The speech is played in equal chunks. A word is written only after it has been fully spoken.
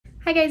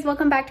Hi guys,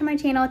 welcome back to my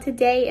channel.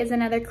 Today is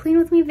another clean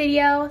with me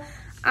video.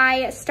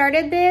 I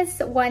started this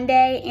one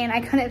day and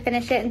I couldn't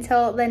finish it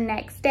until the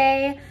next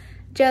day.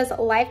 Just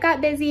life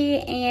got busy,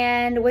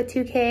 and with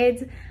 2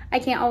 kids, I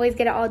can't always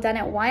get it all done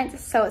at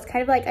once. So it's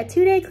kind of like a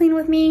 2-day clean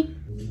with me.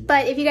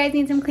 But if you guys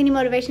need some cleaning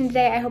motivation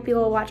today, I hope you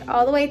will watch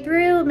all the way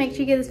through. Make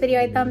sure you give this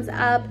video a thumbs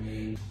up.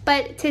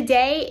 But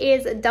today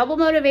is double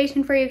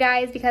motivation for you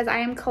guys because I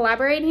am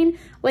collaborating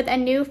with a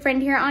new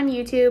friend here on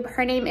YouTube.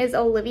 Her name is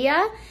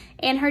Olivia,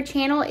 and her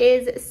channel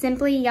is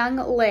Simply Young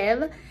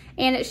Live,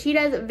 and she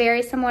does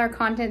very similar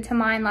content to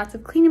mine, lots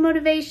of cleaning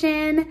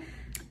motivation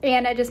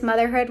and just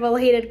motherhood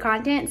related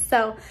content.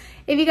 So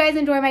if you guys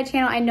enjoy my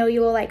channel, I know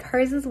you will like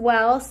hers as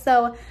well.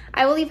 So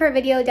I will leave her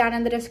video down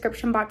in the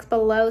description box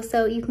below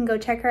so you can go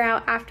check her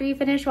out after you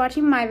finish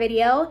watching my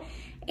video.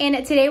 And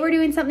today we're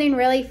doing something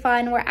really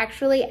fun. We're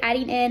actually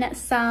adding in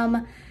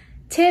some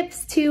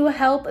tips to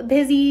help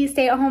busy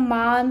stay-at-home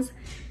moms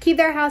keep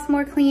their house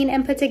more clean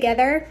and put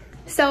together.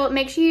 So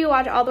make sure you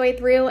watch all the way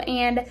through,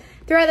 and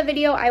throughout the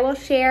video I will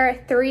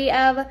share 3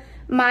 of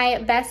my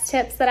best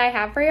tips that I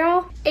have for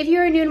y'all. If you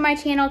are new to my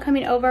channel,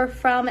 coming over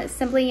from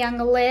Simply Young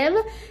Live,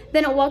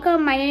 then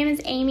welcome. My name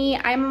is Amy.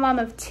 I'm a mom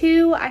of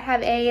 2. I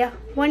have a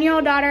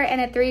 1-year-old daughter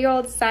and a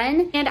 3-year-old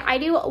son, and I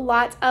do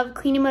lots of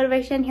cleaning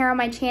motivation here on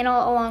my channel,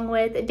 along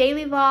with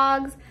daily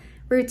vlogs,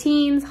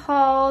 routines,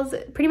 hauls,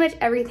 pretty much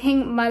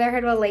everything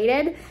motherhood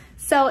related.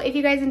 So if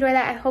you guys enjoy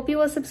that, I hope you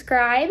will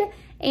subscribe,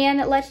 and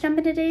let's jump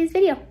into today's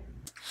video.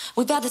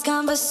 We've had this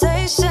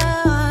conversation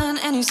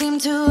and you seem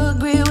to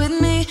agree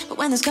with me, but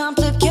when there's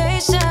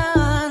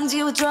complications,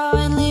 you withdraw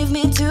and leave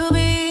me to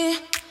be.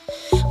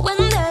 When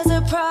there's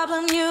a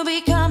problem, you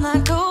become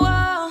like a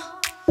wall,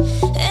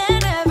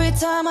 and every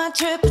time I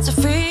trip, it's a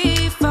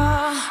free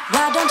fall.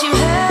 Why don't you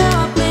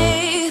help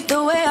me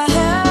the way I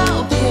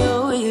help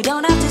you? You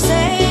don't have to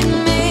save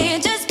me,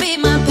 just be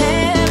my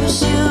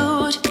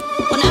parachute.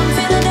 When I'm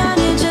feeling down,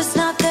 you're just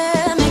not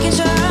there, making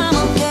sure I'm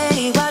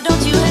okay. Why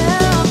don't you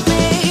help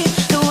me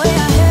the way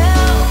I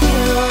help you?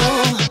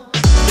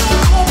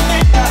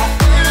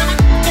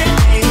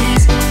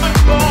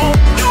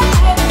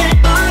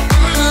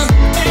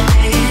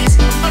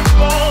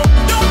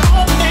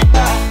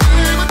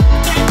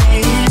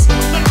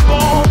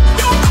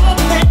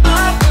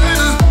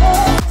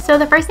 So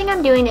the first thing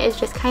I'm doing is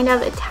just kind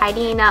of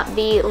tidying up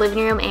the living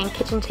room and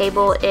kitchen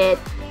table. It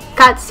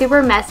got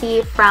super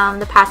messy from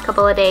the past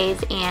couple of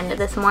days, and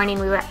this morning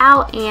we were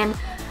out, and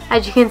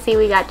as you can see,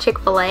 we got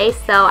Chick-fil-A.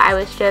 So I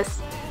was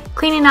just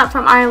cleaning up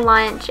from our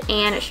lunch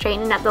and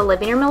straightening up the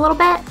living room a little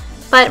bit.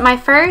 But my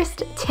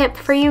first tip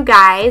for you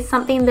guys,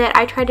 something that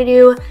I try to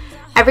do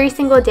every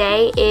single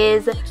day,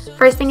 is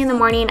first thing in the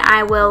morning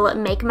I will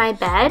make my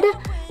bed.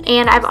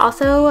 And I've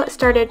also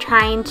started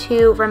trying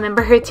to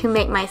remember to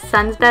make my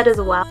son's bed as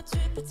well.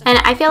 And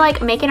I feel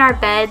like making our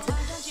beds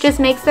just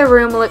makes the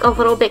room look a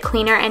little bit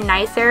cleaner and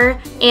nicer,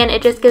 and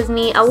it just gives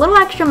me a little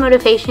extra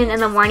motivation in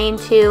the morning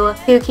to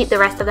keep the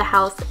rest of the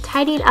house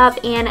tidied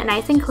up and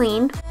nice and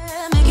clean.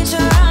 Making sure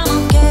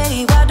I'm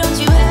okay. Why don't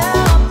you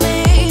help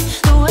me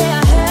the way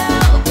I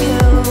help you?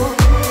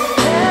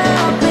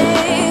 Help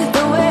me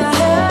the way I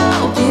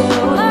help you.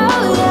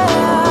 Oh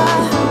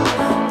yeah,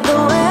 the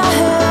way I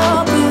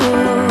help you.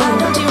 Why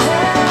don't you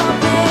help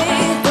me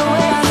the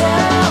way I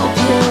help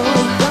you?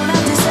 Don't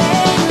have to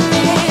save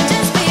me,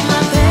 just be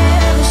my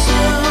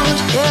parachute.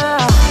 Yeah.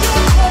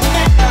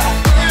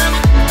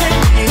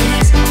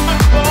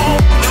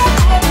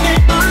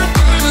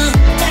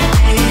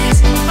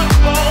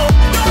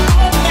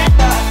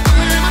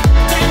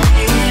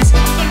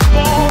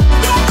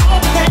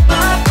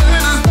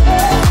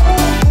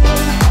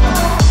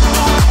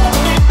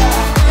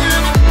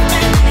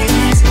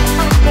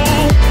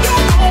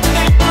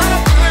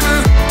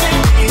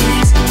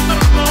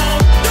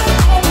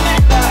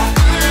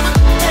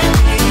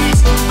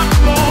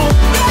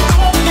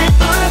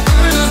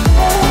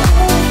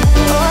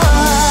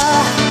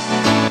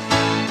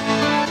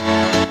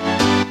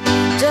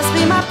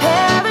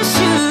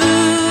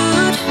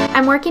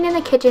 I'm working in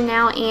the kitchen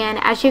now, and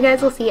as you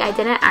guys will see, I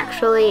didn't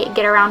actually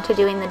get around to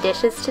doing the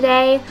dishes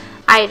today.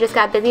 I just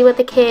got busy with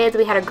the kids.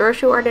 We had a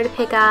grocery order to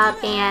pick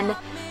up, and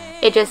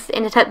it just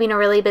ended up being a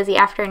really busy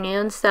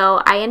afternoon.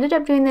 So I ended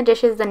up doing the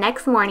dishes the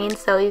next morning,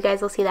 so you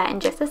guys will see that in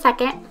just a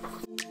second.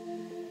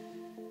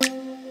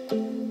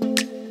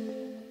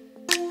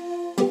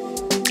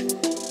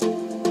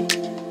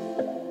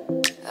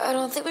 I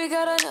don't think we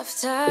got enough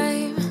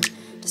time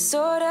to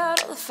sort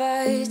out all the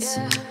fights,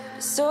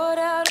 to sort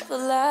out all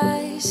the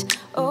lies.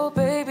 Oh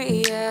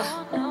baby, yeah.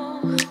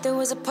 There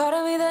was a part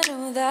of me that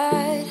knew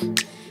that,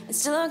 and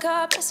still I'm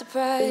caught by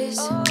surprise.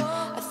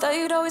 I thought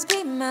you'd always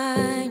be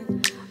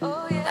mine.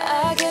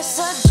 I guess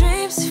our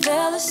dreams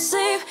fell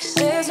asleep.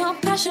 There's no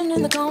passion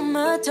in the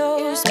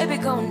comatose. Baby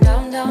going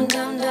down, down,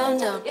 down, down,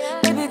 down.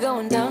 Baby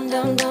going down,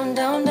 down, down,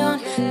 down, down.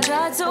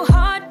 Tried so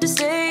hard to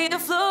stay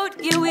afloat.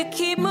 Yeah, we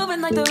keep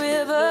moving like the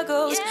river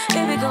goes.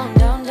 Baby going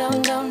down,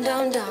 down, down,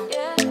 down, down.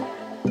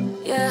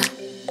 Yeah.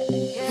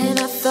 And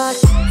I thought,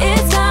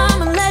 it's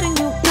time I'm letting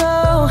you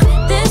go.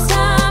 This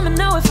time I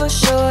know it for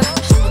sure.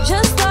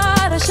 Just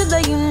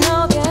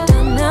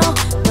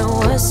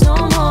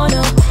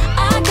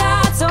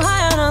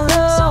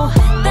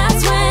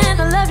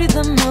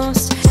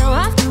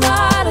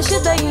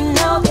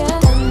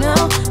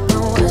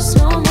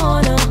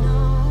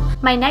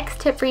My next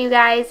tip for you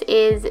guys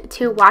is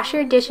to wash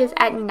your dishes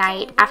at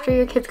night after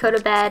your kids go to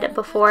bed,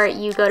 before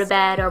you go to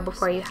bed, or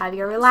before you have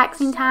your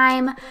relaxing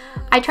time.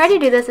 I try to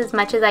do this as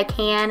much as I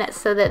can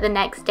so that the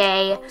next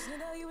day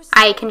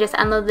I can just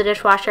unload the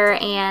dishwasher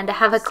and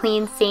have a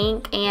clean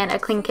sink and a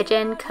clean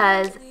kitchen,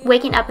 because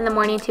waking up in the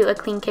morning to a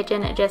clean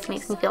kitchen, it just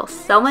makes me feel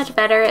so much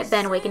better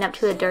than waking up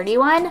to a dirty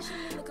one.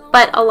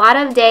 But a lot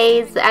of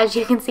days, as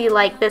you can see,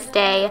 like this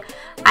day,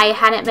 I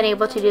hadn't been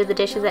able to do the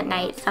dishes at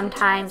night.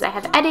 Sometimes I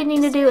have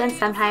editing to do, and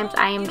sometimes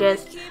I am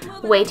just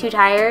way too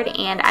tired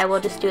and I will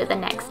just do it the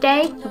next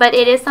day. But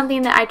it is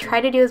something that I try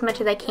to do as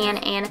much as I can,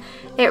 and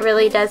it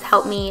really does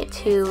help me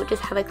to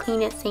just have a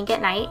clean sink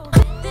at night.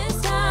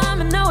 This time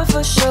I know it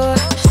for sure.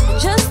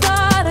 Just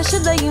thought I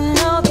should let you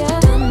know. Yeah,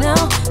 no,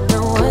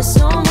 it's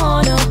no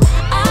more, no.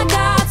 I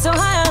got so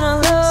high on a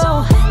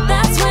low.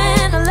 That's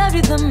when I loved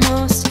you the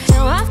most.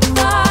 Now I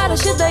thought I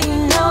should let you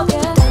know.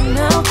 Yeah,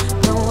 no,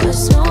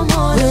 it's no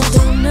more. We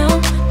don't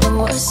know,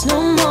 no, it's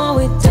no more.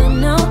 We don't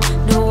know,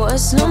 no,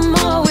 it's no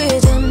more. We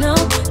don't know,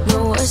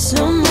 no, it's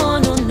no more,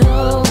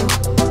 no.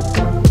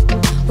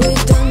 We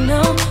don't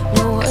know,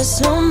 no,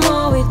 it's no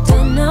more. We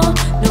don't know,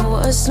 no,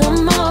 it's no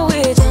more.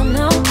 We don't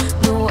know,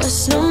 no,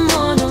 it's no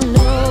more, no.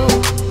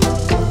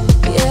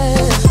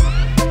 Yeah.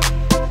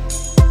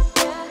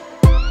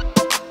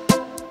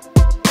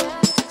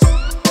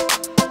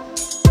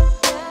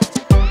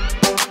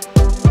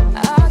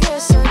 I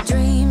guess our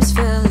dreams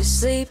fell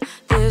asleep.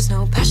 There's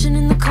no passion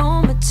in the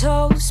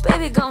comatose.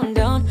 Baby going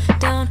down,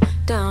 down,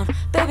 down.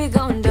 Baby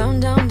going down,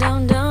 down,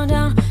 down, down,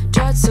 down.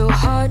 Tried so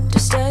hard to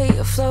stay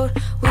afloat.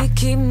 We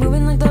keep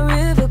moving like the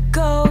river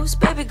goes.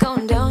 Baby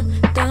going down,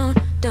 down,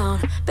 down.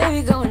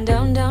 Baby going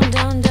down, down,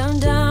 down, down,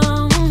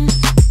 down.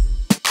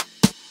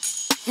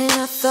 And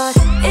I thought,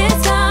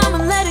 it's time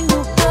I'm letting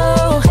you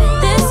go.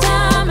 This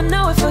time I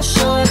know it for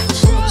sure.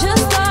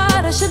 Just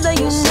thought I should let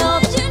you know.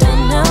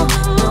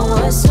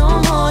 No, it's no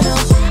more, no.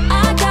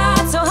 I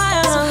got so high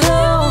on a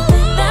low.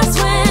 That's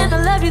when I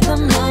loved you the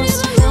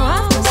most. Now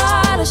I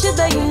thought I should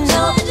let you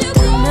know.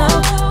 No,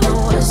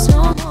 it's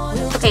no more,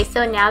 no. Okay,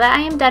 so now that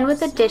I am done with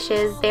the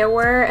dishes, there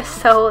were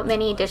so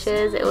many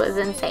dishes, it was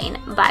insane.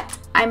 But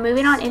I'm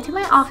moving on into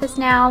my office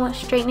now,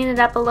 straightening it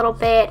up a little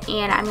bit,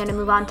 and I'm going to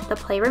move on to the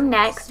playroom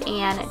next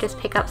and just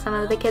pick up some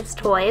of the kids'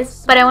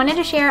 toys. But I wanted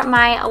to share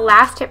my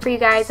last tip for you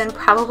guys, and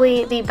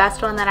probably the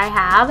best one that I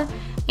have,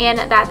 and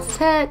that's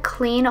to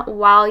clean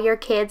while your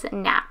kids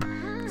nap.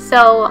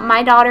 So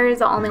my daughter is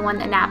the only one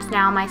that naps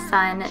now. My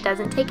son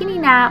doesn't take any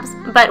naps,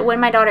 but when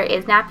my daughter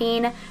is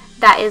napping,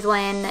 that is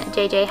when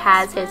JJ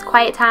has his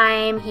quiet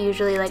time. He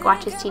usually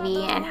watches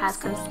TV and has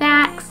some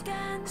snacks.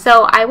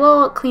 So I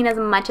will clean as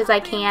much as I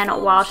can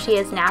while she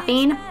is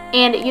napping,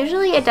 and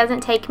usually it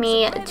doesn't take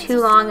me too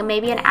long,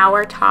 maybe an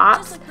hour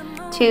tops,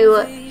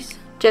 to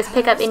just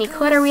pick up any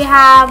clutter we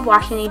have,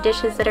 wash any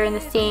dishes that are in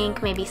the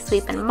sink, maybe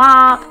sweep and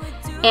mop,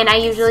 and I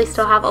usually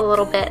still have a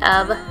little bit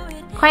of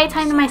quiet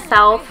time to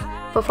myself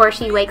before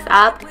she wakes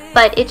up.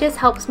 But it just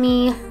helps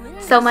me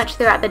so much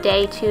throughout the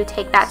day to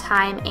take that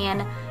time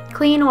and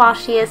clean while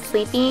she is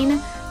sleeping.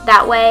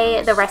 That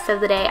way the rest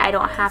of the day I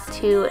don't have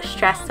to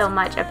stress so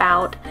much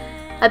about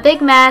a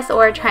big mess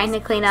or trying to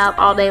clean up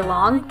all day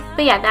long.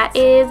 But yeah, that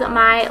is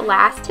my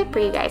last tip for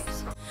you guys.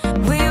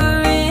 We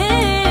were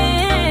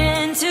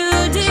in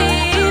too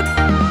deep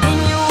in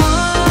your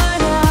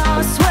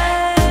worn-out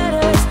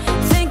sweaters,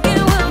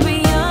 thinking we'll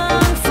be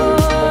young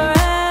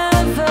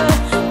forever,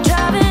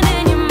 driving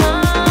in your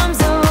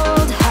mom's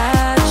old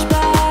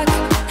hatchback,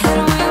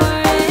 and we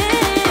were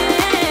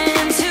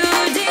in too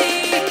deep.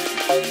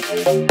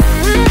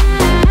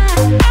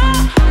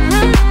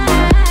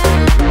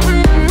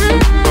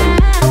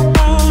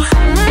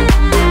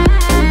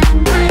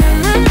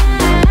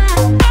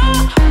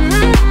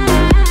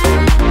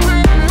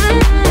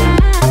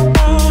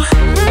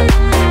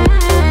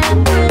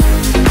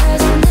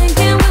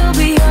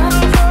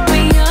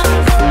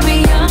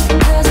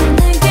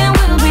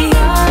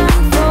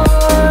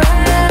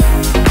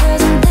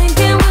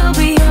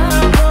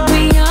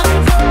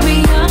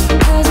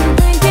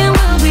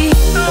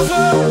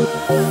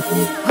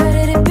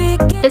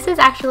 This is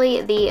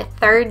actually the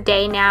third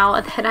day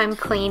now that I'm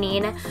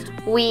cleaning.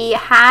 We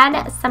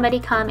had somebody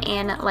come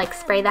and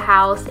spray the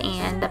house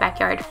and the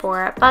backyard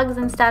for bugs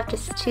and stuff,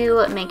 just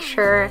to make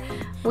sure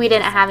we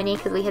didn't have any,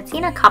 because we had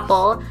seen a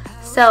couple.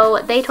 So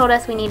they told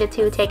us we needed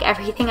to take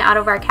everything out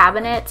of our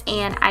cabinets,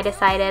 and I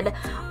decided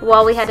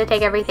while we had to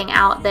take everything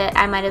out that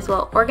I might as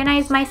well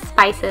organize my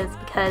spices,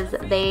 because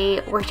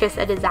they were just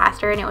a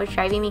disaster and it was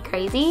driving me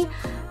crazy.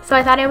 So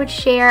I thought I would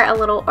share a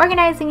little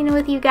organizing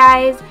with you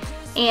guys.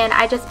 And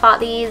I just bought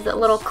these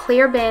little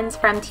clear bins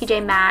from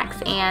TJ Maxx,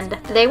 and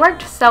they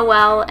worked so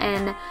well,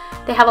 and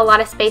they have a lot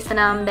of space in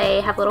them. They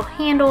have little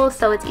handles,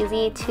 so it's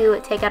easy to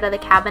take out of the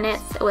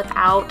cabinets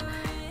without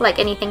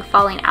anything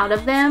falling out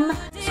of them.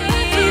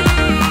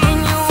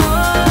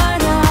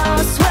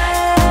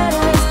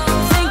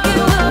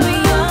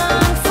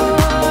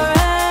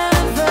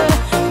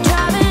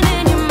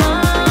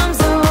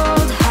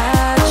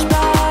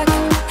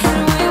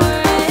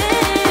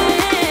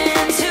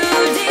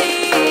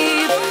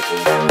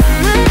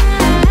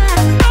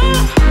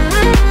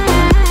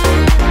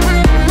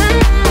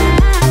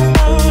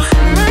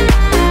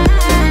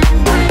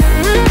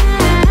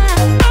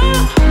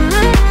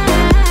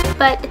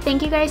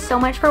 guys so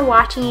much for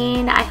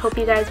watching. I hope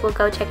you guys will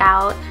go check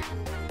out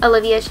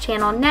Olivia's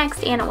channel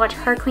next and watch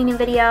her cleaning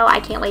video.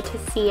 I can't wait to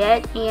see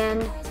it.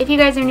 And if you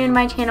guys are new to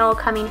my channel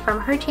coming from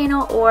her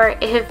channel, or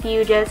if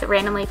you just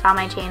randomly found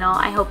my channel,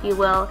 I hope you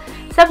will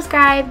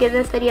subscribe, give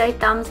this video a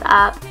thumbs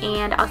up,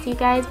 and I'll see you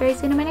guys very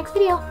soon in my next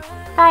video.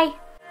 Bye!